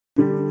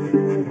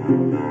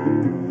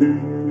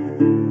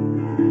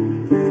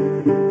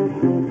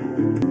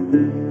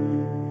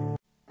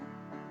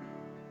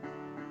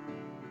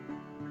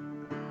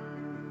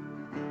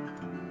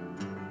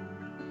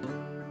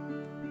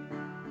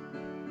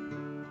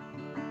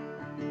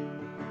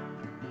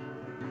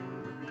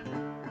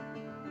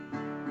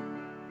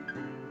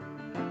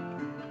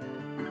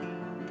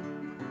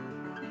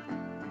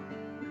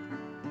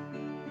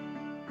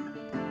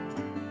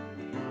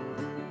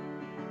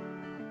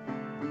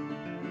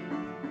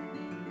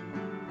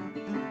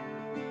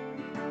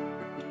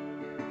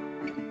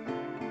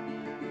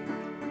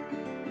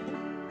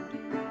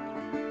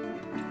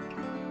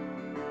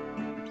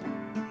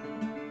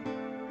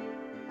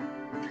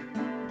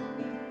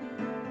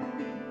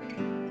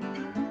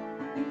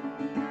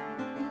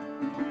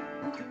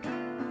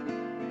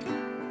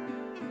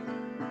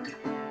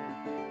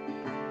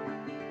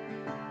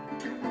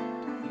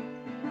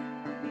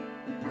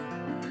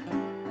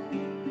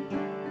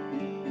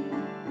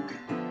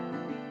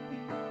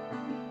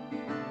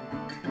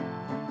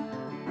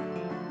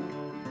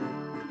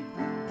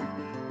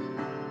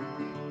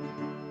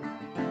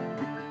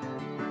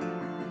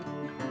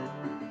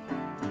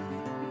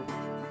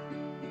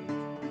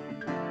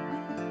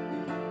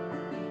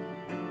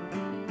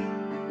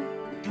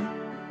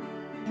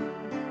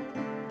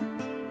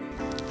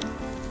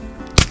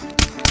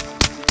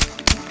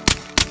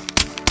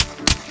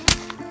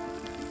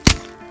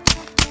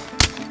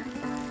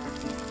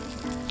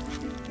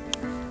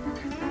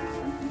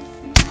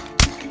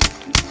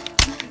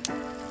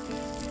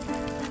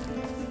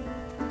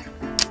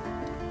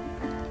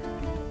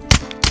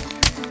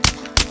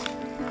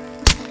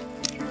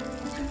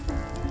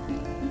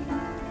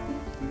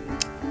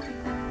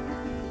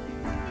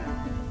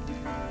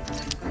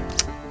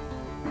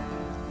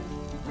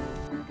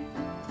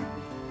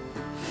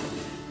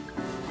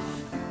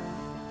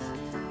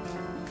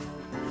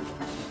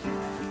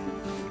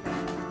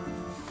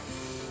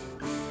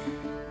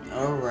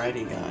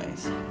Alrighty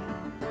guys,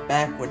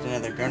 back with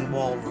another gun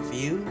wall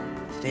review.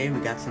 Today we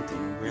got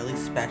something really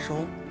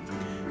special.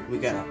 We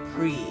got a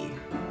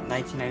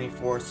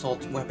pre-1994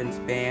 assault weapons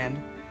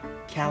band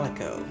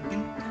Calico.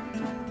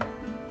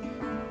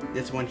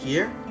 This one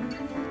here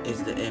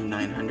is the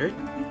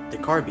M-900, the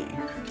Carbine.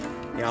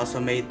 They also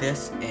made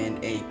this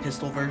in a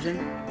pistol version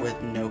with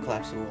no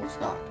collapsible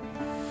stock.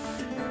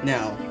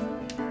 Now,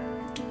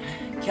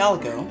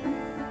 Calico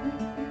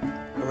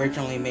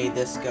originally made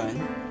this gun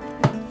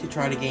to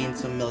try to gain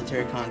some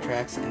military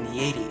contracts in the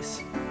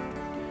 80s.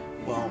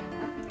 Well,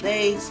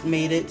 they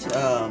made it,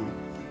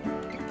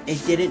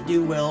 it didn't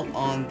do well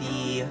on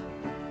the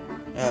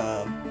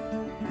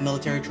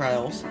military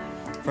trials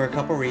for a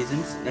couple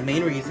reasons. The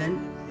main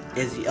reason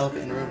is the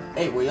elephant in the room.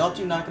 Hey, will y'all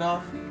two knock it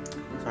off?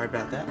 Sorry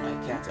about that, my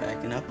cats are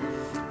acting up.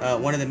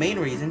 One of the main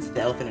reasons,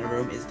 the elephant in the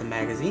room, is the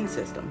magazine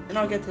system, and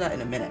I'll get to that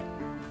in a minute.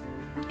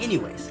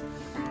 Anyways,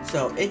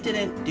 so it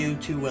didn't do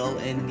too well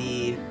in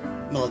the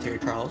military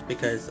trials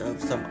because of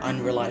some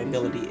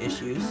unreliability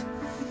issues,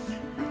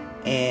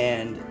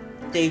 and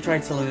they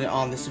tried selling it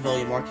on the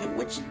civilian market,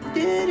 which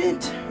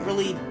didn't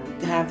really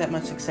have that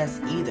much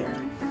success either.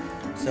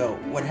 So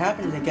what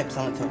happened is they kept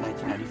selling it until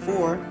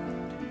 1994,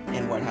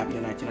 and what happened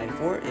in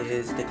 1994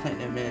 is the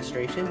Clinton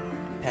administration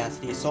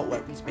passed the assault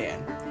weapons ban,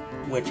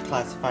 which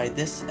classified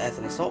this as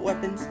an assault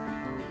weapons,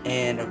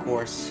 and of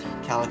course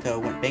Calico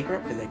went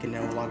bankrupt because they could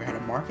no longer have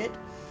a market,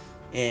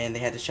 and they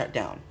had to shut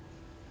down.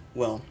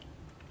 Well,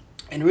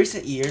 in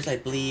recent years, I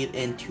believe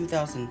in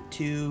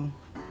 2002,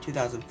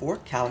 2004,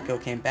 Calico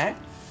came back.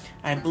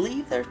 I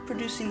believe they're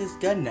producing this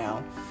gun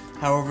now.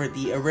 However,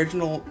 the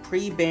original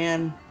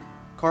pre-ban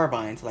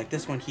carbines, like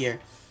this one here,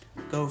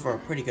 go for a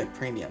pretty good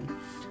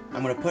premium.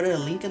 I'm going to put a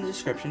link in the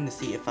description to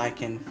see if I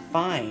can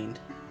find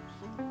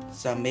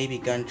some maybe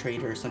gun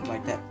trader or something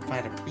like that.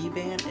 Find a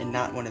pre-ban and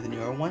not one of the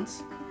newer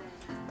ones.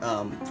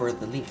 For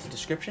the link in the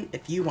description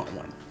if you want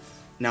one.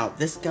 Now,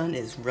 this gun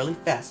is really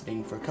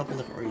fascinating for a couple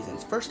different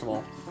reasons. First of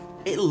all,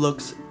 it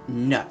looks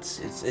nuts.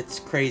 It's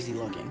crazy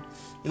looking.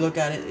 You look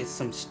at it, it's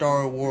some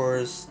Star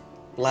Wars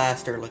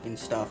blaster looking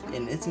stuff,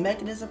 and its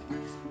mechanism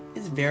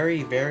is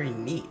very, very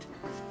neat.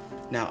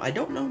 Now, I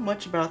don't know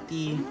much about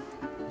the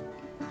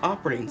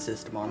operating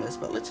system on this,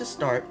 but let's just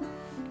start,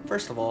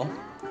 first of all,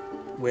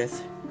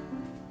 with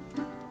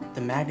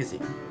the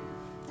magazine.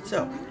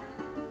 So,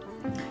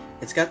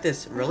 it's got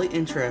this really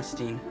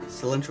interesting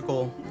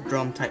cylindrical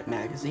drum type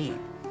magazine.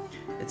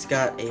 It's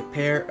got a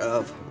pair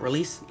of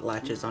release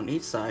latches on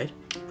each side.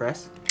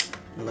 Press,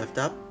 you lift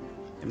up,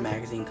 the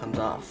magazine comes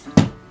off.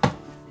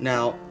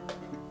 Now,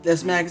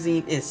 this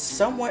magazine is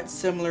somewhat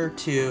similar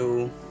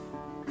to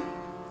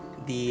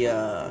the,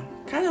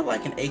 kind of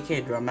like an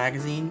AK drum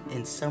magazine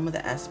in some of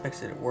the aspects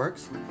that it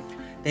works.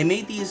 They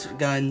made these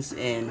guns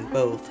in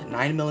both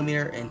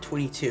 9mm and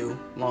 22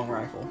 long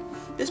rifle.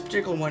 This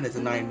particular one is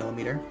a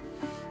 9mm.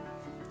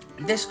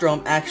 This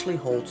drum actually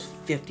holds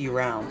 50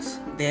 rounds.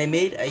 They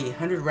made a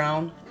 100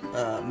 round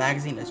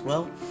magazine as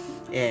well,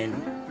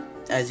 and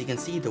as you can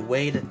see, the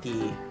way that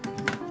the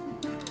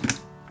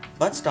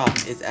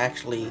buttstock is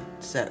actually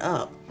set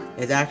up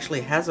it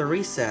actually has a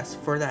recess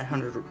for that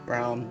 100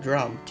 round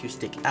drum to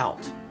stick out.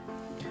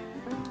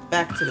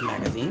 Back to the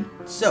magazine.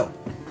 So,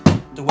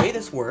 the way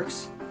this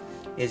works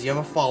is you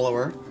have a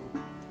follower.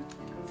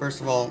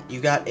 First of all, you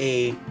got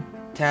a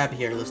tab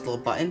here, this little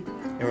button.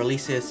 It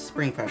releases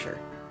spring pressure.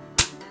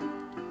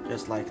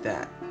 Just like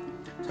that.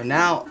 So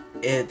now,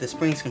 the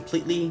spring is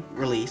completely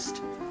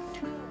released.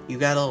 You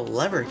got a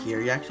lever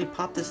here. You actually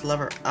pop this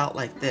lever out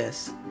like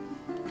this,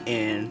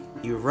 and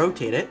you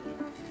rotate it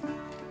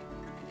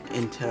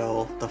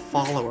until the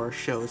follower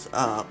shows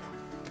up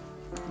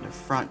in the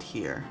front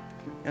here.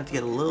 You have to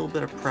get a little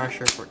bit of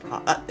pressure for it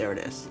to there it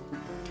is.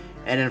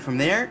 And then from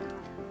there,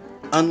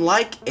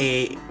 unlike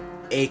a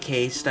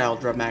AK style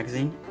drum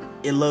magazine,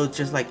 it loads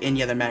just like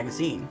any other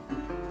magazine.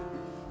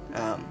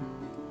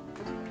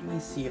 Let me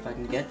see if I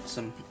can get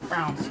some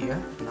rounds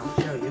here, and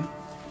I'll show you.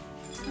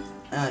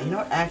 You know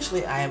what?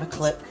 Actually, I have a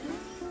clip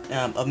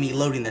of me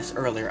loading this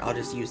earlier. I'll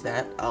just use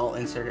that. I'll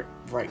insert it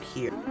right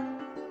here.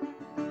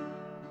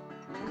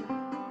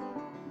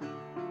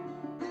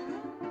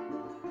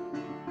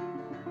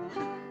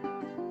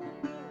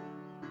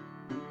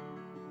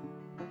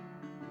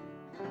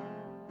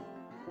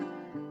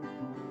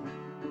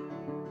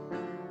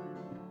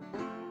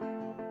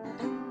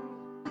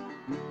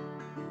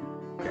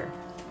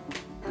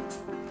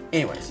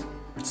 Anyways,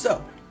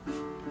 so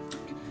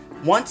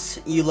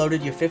once you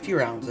loaded your 50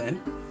 rounds in,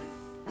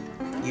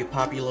 you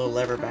pop your little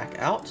lever back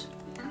out,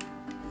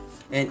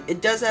 and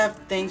it does have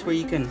things where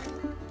you can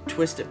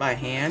twist it by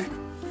hand,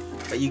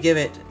 but you give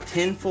it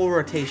 10 full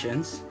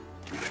rotations,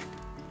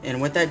 and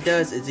what that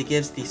does is it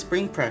gives the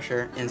spring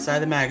pressure inside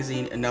the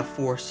magazine enough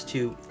force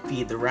to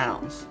feed the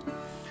rounds.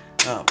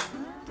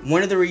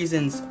 One of the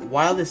reasons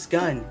why this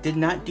gun did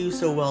not do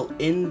so well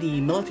in the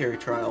military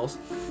trials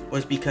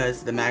was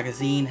because the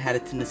magazine had a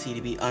tendency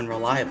to be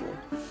unreliable.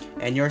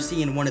 And you're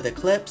seeing one of the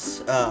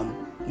clips,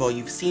 well,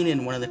 you've seen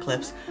in one of the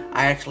clips,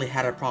 I actually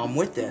had a problem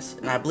with this.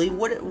 And I believe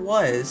what it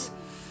was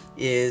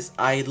is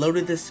I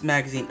loaded this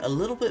magazine a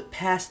little bit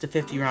past the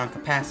 50 round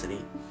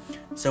capacity.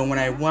 So when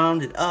I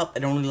wound it up,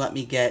 it only let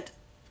me get,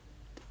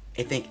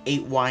 I think,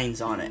 8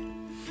 winds on it.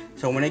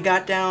 So when it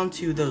got down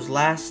to those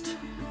last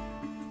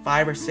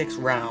 5 or 6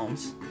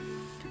 rounds,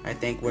 I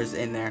think was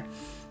in there,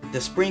 the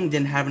spring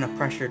didn't have enough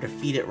pressure to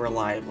feed it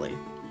reliably.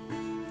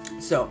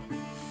 So,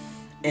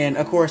 and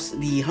of course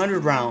the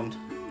 100 round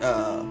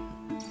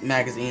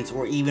magazines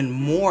were even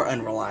more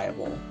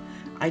unreliable.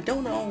 I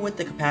don't know what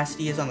the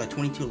capacity is on the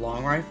 22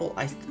 long rifle.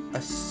 I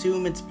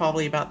assume it's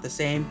probably about the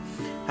same.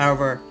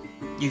 However,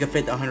 you can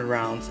fit the 100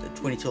 rounds,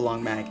 22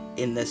 long mag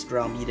in this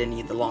drum. You didn't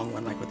need the long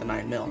one like with the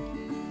 9mm.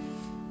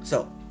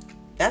 So,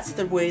 that's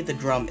the way the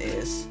drum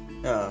is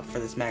for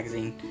this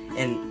magazine.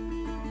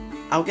 And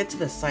I'll get to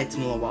the sights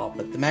in a little while,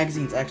 but the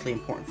magazine's actually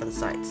important for the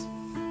sights.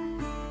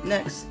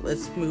 Next,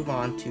 let's move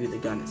on to the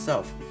gun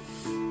itself.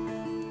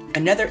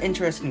 Another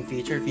interesting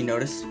feature, if you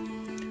notice,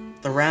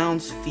 the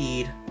rounds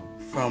feed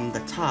from the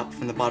top,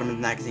 from the bottom of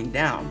the magazine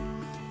down,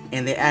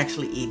 and they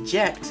actually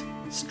eject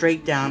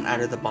straight down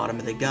out of the bottom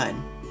of the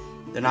gun.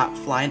 They're not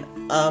flying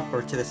up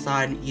or to the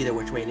side, either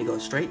which way. They go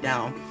straight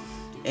down,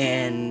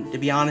 and to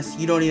be honest,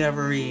 you don't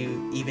ever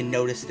even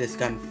notice this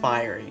gun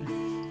firing.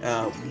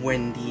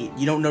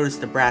 You don't notice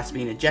the brass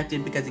being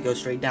ejected because it goes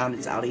straight down.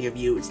 It's out of your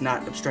view. It's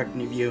not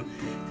obstructing your view.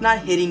 It's not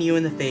hitting you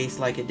in the face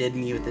like it did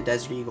me with the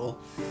Desert Eagle.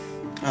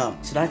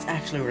 So that's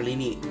actually really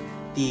neat.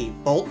 The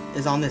bolt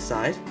is on this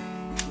side,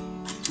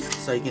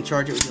 so you can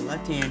charge it with your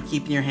left hand,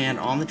 keeping your hand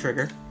on the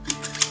trigger.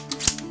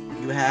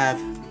 You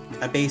have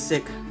a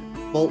basic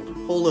bolt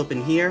pull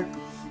open here.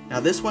 Now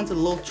this one's a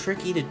little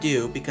tricky to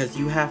do because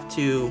you have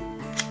to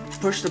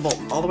push the bolt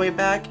all the way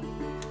back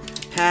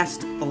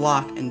past the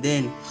lock, and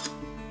then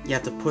you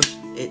have to push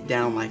it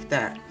down like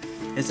that.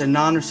 It's a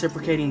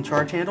non-reciprocating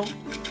charge handle.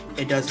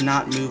 It does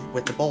not move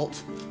with the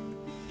bolt.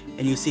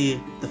 And you see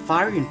the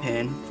firing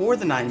pin for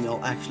the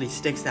 9mm actually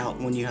sticks out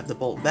when you have the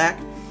bolt back.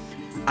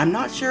 I'm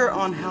not sure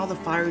on how the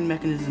firing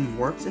mechanism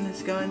works in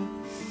this gun,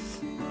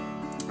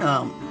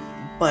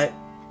 but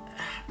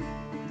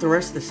the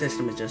rest of the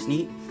system is just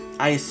neat.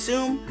 I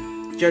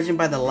assume, judging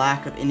by the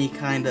lack of any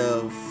kind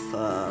of,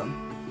 by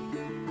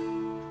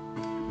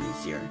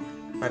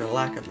the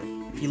lack of it.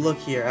 If you look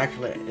here,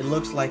 actually, it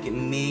looks like it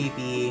may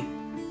be,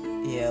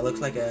 yeah, it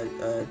looks like a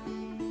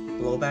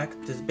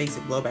blowback, just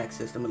basic blowback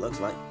system, it looks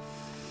like.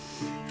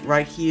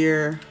 Right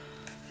here,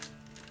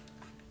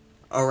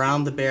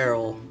 around the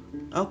barrel,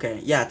 okay,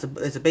 yeah,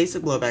 it's a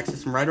basic blowback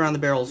system. Right around the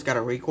barrel, it's got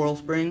a recoil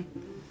spring,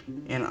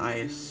 and I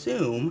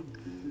assume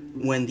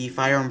when the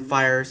firearm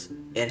fires,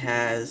 it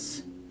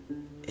has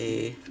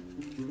it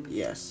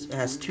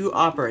has 2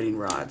 operating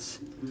rods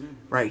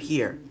right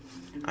here.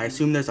 I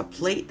assume there's a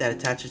plate that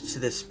attaches to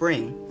this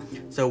spring,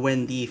 so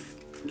when the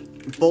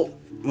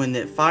when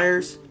it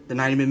fires, the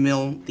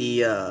 90mm,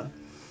 the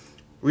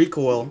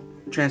recoil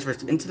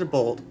transfers into the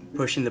bolt,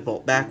 pushing the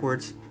bolt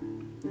backwards.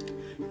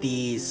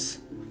 These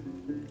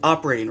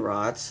operating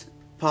rods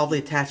probably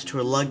attach to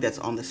a lug that's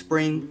on the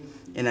spring,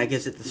 and that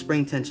gives it the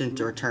spring tension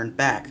to return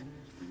back.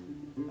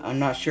 I'm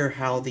not sure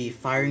how the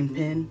firing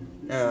pin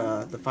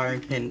the firing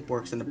pin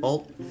works in the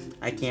bolt.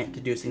 I can't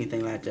deduce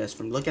anything like that just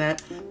from looking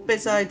at it.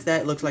 Besides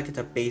that, it looks like it's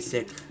a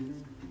basic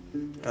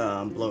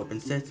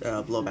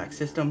blowback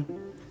system.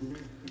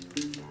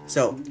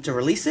 So to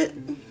release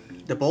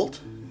it, the bolt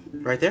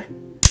right there,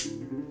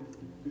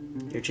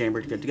 your chamber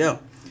is good to go.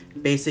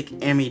 Basic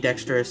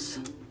ambidextrous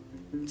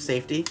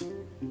safety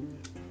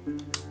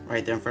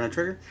right there in front of the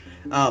trigger.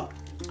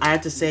 I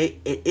have to say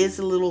it is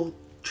a little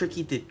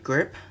tricky to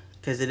grip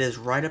because it is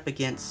right up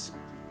against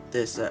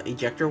this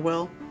ejector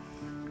well.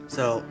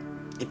 So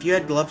if you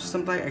had gloves or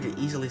something, I could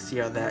easily see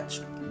how that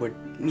would,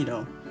 you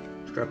know,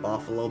 strip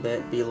off a little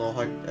bit, be a little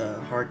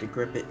hard to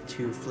grip it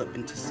to flip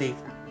into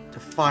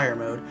fire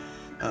mode.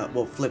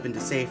 Well, flip into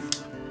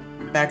safe,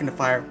 back into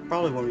fire,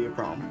 probably won't be a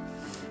problem.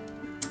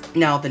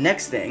 Now the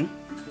next thing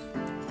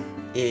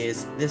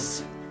is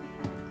this.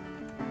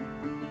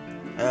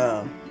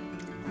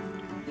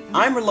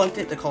 I'm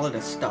reluctant to call it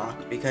a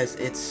stock because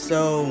it's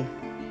so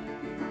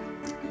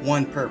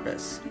one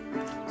purpose.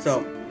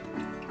 So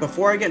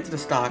before I get into the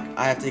stock,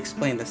 I have to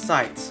explain the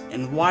sights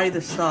and why the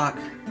stock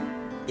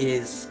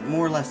is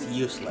more or less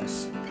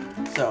useless.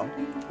 So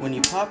when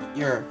you pop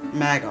your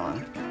mag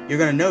on, you're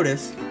going to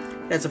notice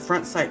there's a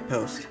front sight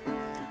post.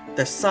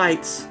 The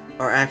sights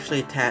are actually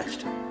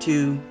attached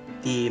to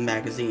the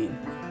magazine,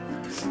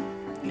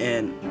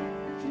 and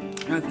I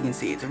don't know if you can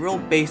see, it's a real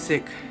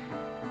basic,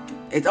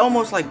 it's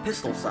almost like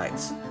pistol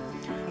sights.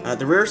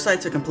 The rear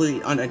sights are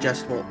completely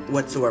unadjustable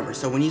whatsoever,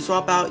 so when you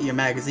swap out your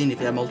magazine, if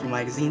you have multiple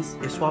magazines,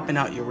 you're swapping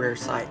out your rear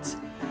sights.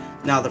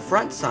 Now the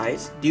front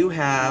sights do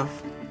have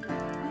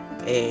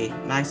a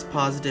nice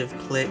positive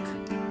click,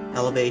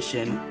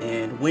 elevation,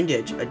 and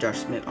windage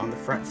adjustment on the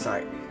front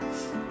sight,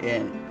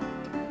 and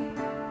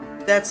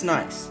that's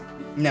nice.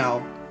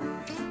 Now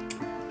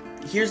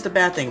here's the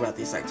bad thing about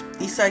these sights.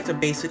 These sights are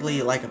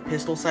basically like a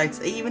pistol sights.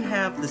 They even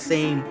have the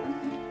same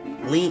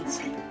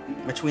length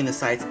between the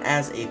sights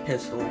as a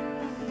pistol.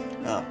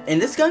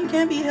 And this gun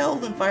can be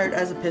held and fired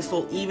as a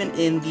pistol even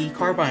in the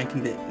carbine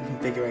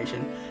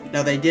configuration.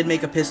 Now they did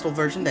make a pistol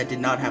version that did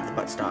not have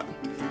the buttstock.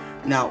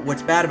 Now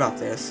what's bad about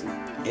this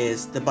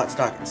is the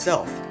buttstock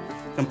itself.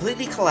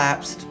 Completely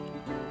collapsed.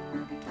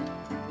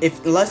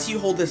 Unless you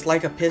hold this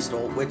like a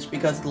pistol, which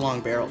because of the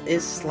long barrel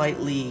is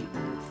slightly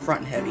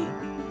front heavy,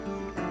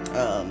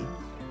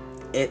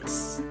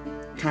 it's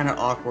kind of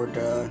awkward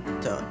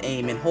to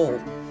aim and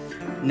hold.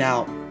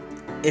 Now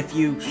if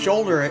you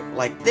shoulder it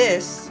like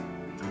this,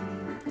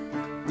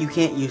 you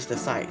can't use the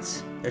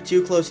sights. They're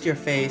too close to your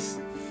face,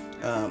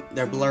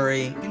 they're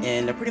blurry,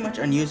 and they're pretty much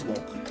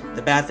unusable.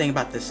 The bad thing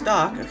about this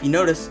stock, if you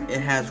notice, it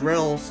has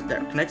rails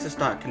that connects the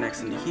stock,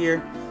 connects into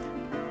here.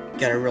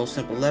 Got a real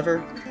simple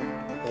lever,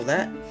 pull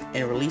that,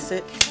 and release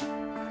it,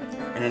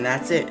 and then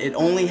that's it. It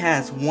only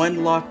has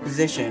one lock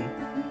position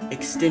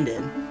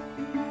extended.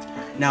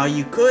 Now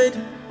you could,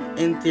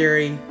 in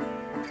theory,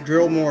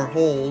 drill more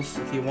holes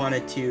if you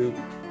wanted to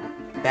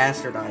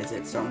bastardize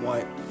it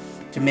somewhat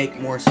to make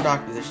more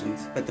stock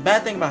positions. But the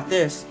bad thing about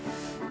this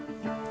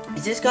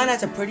is this gun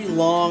has a pretty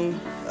long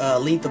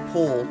length of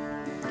pull.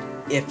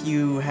 If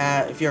you're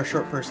a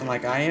short person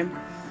like I am,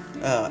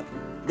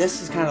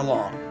 this is kind of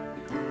long.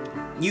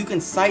 You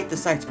can sight the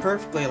sights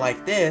perfectly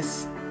like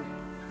this,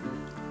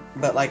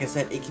 but like I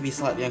said, it can be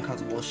slightly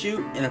uncomfortable to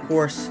shoot, and of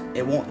course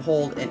it won't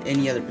hold in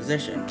any other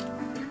position.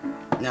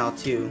 Now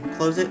to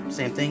close it,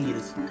 same thing, you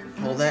just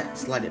hold that,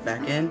 slide it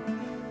back in.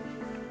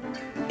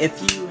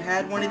 If you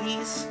had one of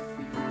these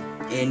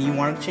and you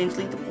wanted to change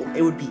length of pull,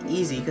 it would be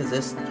easy because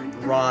this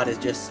rod is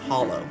just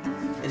hollow.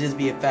 It'd just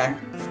be a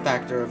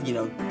factor of, you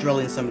know,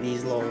 drilling some of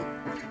these little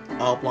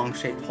oblong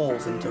shaped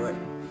holes into it.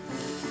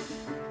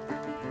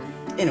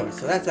 Anyway,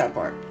 so that's that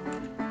part.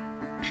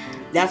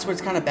 That's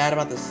what's kind of bad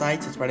about the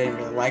sights. That's what I didn't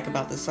really like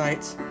about the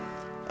sights.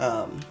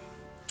 And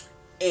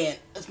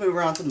let's move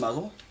around to the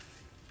muzzle.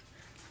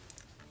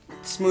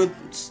 Smooth,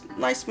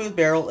 nice smooth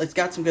barrel. It's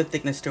got some good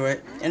thickness to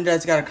it, and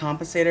it's got a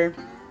compensator.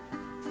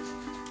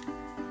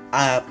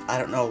 I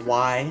don't know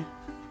why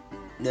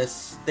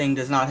this thing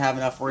does not have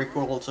enough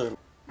recoil to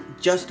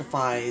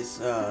justifies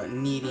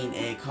needing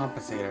a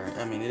compensator.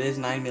 I mean, it is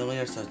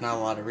 9mm, so it's not a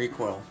lot of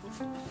recoil.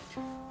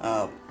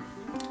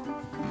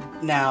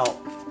 Now,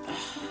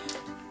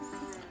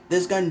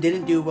 this gun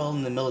didn't do well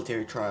in the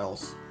military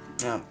trials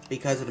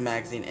because of the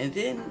magazine, and it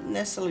didn't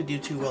necessarily do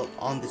too well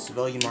on the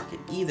civilian market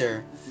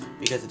either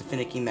because of the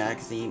finicky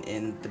magazine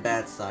and the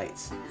bad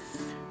sights.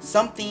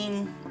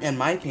 Something, in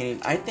my opinion,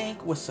 I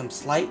think with some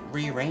slight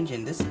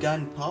rearranging, this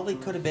gun probably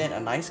could have been a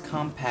nice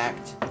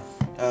compact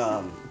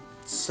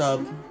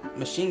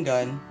sub-machine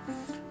gun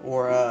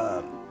or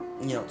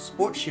you know,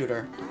 sport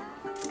shooter.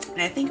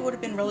 And I think it would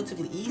have been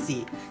relatively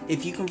easy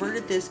if you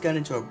converted this gun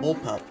into a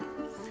bullpup,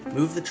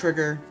 moved the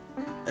trigger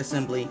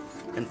assembly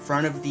in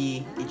front of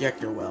the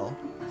ejector well,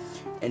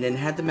 and then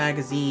had the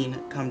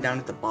magazine come down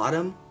at the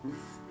bottom,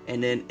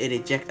 and then it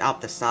eject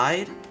out the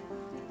side.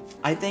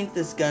 I think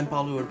this gun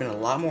probably would have been a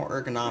lot more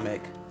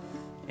ergonomic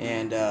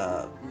and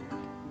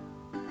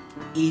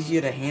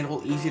easier to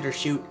handle, easier to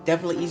shoot,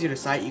 definitely easier to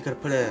sight. You could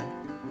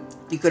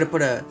have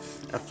put a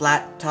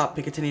flat top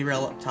Picatinny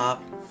rail up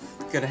top,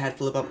 could have had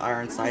flip-up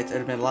iron sights. It would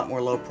have been a lot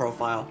more low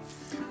profile.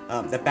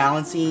 The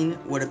balancing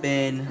would have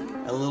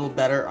been a little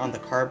better on the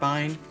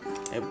carbine.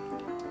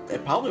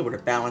 It probably would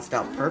have balanced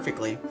out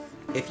perfectly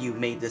if you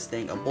made this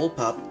thing a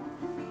bullpup,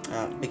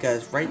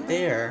 because right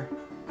there,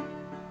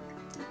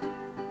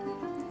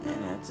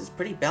 and it's just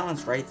pretty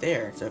balanced right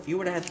there. So if you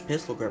would have had the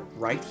pistol grip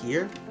right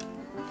here,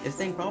 this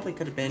thing probably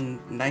could have been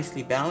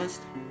nicely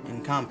balanced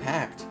and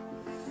compact,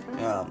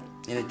 and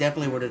it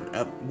definitely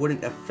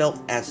wouldn't have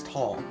felt as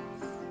tall.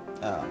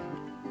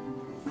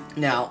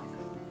 Now,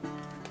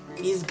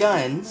 these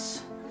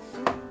guns,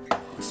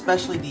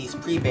 especially these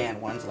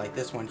pre-band ones like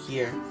this one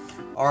here,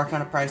 are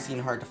kind of pricey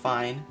and hard to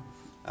find.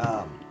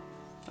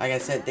 Like I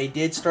said, they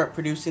did start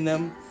producing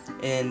them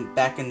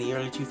back in the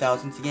early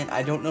 2000s again.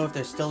 I don't know if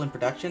they're still in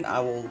production. I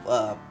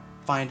will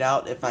find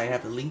out if I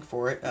have a link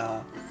for it.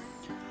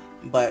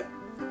 But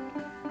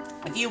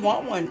if you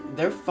want one,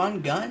 they're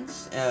fun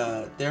guns.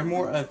 They're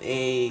more of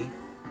a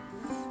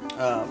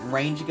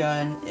range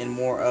gun and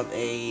more of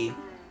a,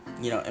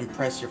 you know,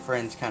 impress your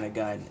friends kind of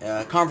gun.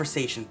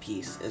 Conversation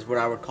piece is what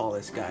I would call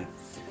this gun.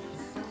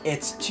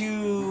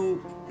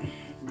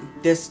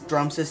 This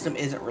drum system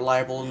isn't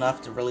reliable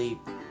enough to really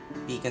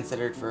be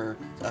considered for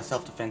a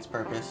self-defense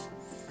purpose.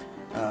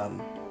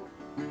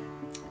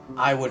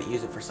 I wouldn't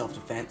use it for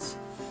self-defense.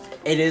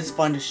 It is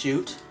fun to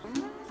shoot.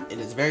 It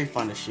is very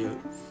fun to shoot.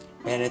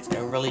 And it's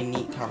a really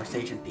neat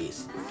conversation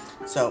piece.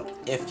 So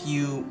if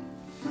you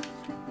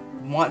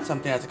want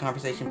something that's a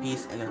conversation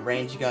piece and a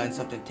range gun,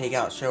 something to take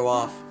out, show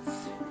off,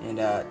 and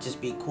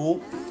just be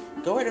cool,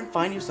 go ahead and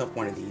find yourself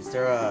one of these.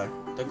 They're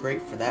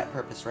great for that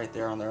purpose right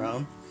there on their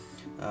own.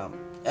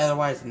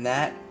 Otherwise than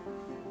that,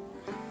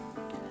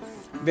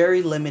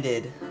 very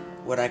limited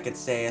what I could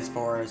say as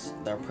far as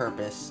their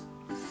purpose.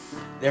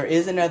 There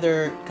is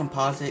another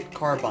composite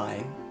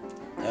carbine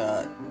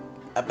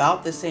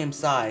about the same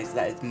size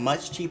that is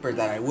much cheaper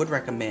that I would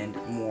recommend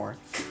more,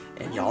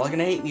 and y'all are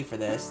gonna hate me for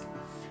this,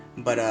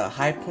 but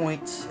High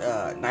Point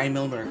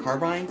 9mm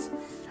carbines.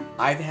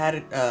 I've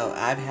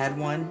had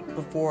one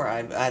before.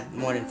 I've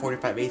had one in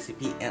 45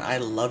 ACP, and I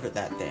loved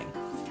that thing.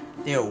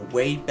 They are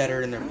way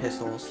better than their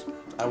pistols.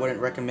 I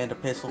wouldn't recommend a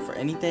pistol for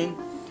anything,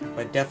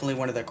 but definitely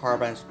one of their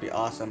carbines would be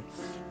awesome.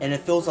 And it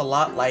feels a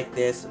lot like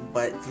this,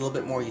 but it's a little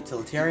bit more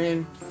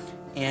utilitarian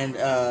and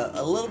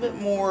a little bit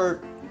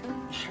more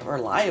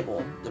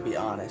reliable, to be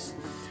honest.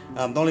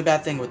 The only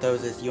bad thing with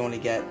those is you only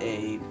get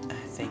I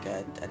think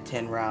a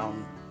 10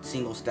 round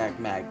single stack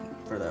mag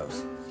for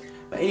those.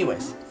 But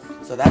anyways,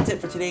 so that's it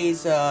for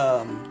today's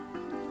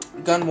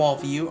gun wall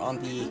view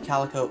on the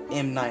Calico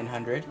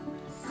M-900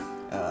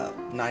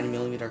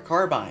 9mm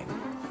carbine.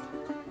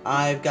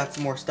 I've got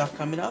some more stuff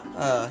coming up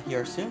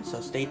here soon,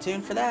 so stay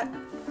tuned for that.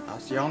 I'll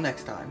see y'all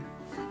next time.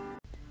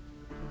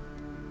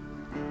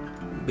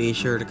 Be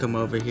sure to come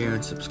over here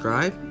and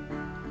subscribe.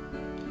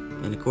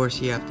 And of course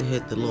you have to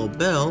hit the little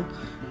bell,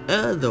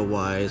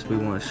 otherwise we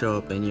won't show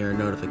up in your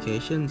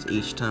notifications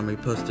each time we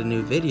post a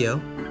new video.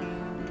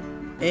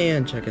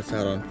 And check us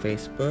out on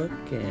Facebook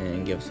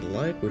and give us a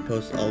like. We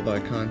post all of our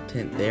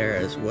content there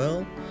as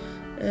well,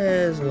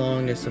 as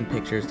long as some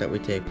pictures that we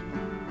take.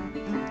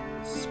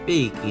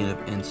 Speaking of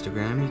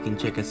Instagram, you can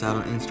check us out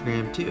on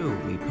Instagram too.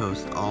 We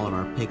post all of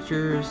our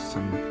pictures,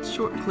 some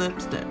short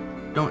clips that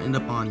don't end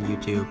up on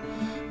YouTube,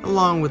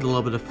 along with a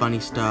little bit of funny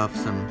stuff,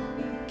 some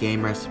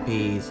game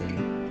recipes,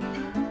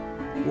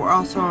 and we're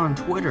also on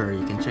Twitter.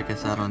 You can check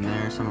us out on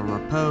there, some of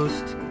our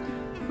posts.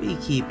 We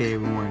keep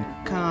everyone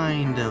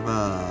kind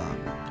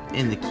of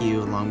in the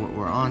queue along what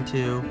we're on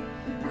to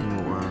and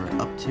what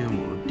we're up to and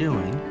what we're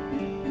doing.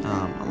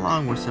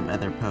 Along with some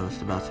other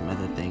posts about some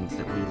other things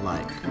that we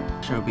like.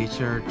 So be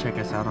sure to check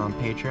us out on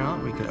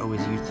Patreon. We could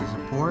always use the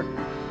support.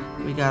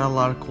 We got a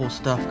lot of cool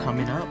stuff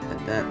coming up,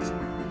 but that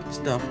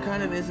stuff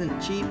kind of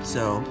isn't cheap,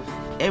 so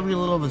every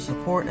little bit of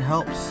support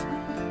helps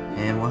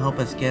and will help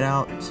us get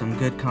out some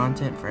good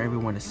content for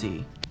everyone to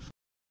see.